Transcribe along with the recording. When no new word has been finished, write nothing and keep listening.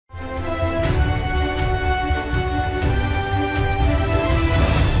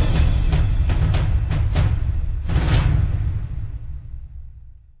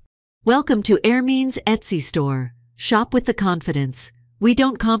Welcome to Airmean's Etsy store. Shop with the confidence. We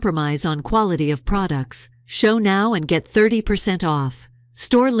don't compromise on quality of products. Show now and get 30% off.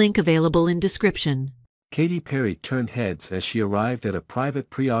 Store link available in description. Katy Perry turned heads as she arrived at a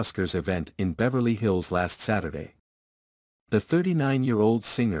private pre-Oscars event in Beverly Hills last Saturday. The 39-year-old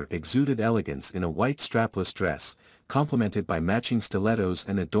singer exuded elegance in a white strapless dress, complemented by matching stilettos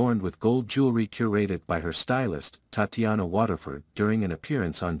and adorned with gold jewelry curated by her stylist, Tatiana Waterford. During an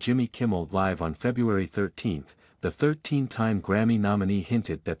appearance on Jimmy Kimmel Live on February 13, the 13-time Grammy nominee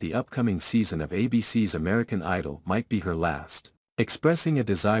hinted that the upcoming season of ABC's American Idol might be her last. Expressing a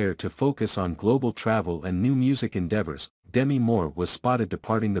desire to focus on global travel and new music endeavors, Demi was spotted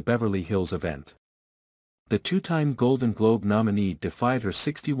departing the Beverly Hills event. The two-time Golden Globe nominee defied her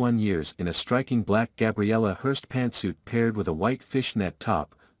 61 years in a striking black Gabriella Hearst pantsuit paired with a white fishnet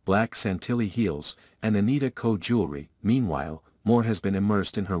top, black Santilli heels, and Anita Co. jewelry. Meanwhile, Moore has been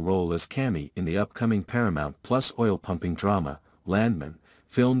immersed in her role as Cammy in the upcoming Paramount Plus oil-pumping drama, Landman,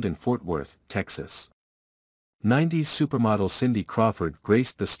 filmed in Fort Worth, Texas. 90s supermodel Cindy Crawford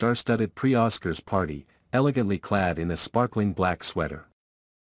graced the star-studded pre-Oscars party, elegantly clad in a sparkling black sweater.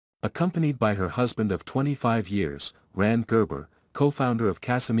 Accompanied by her husband of 25 years, Rand Gerber, co-founder of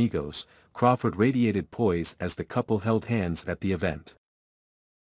Casamigos, Crawford radiated poise as the couple held hands at the event.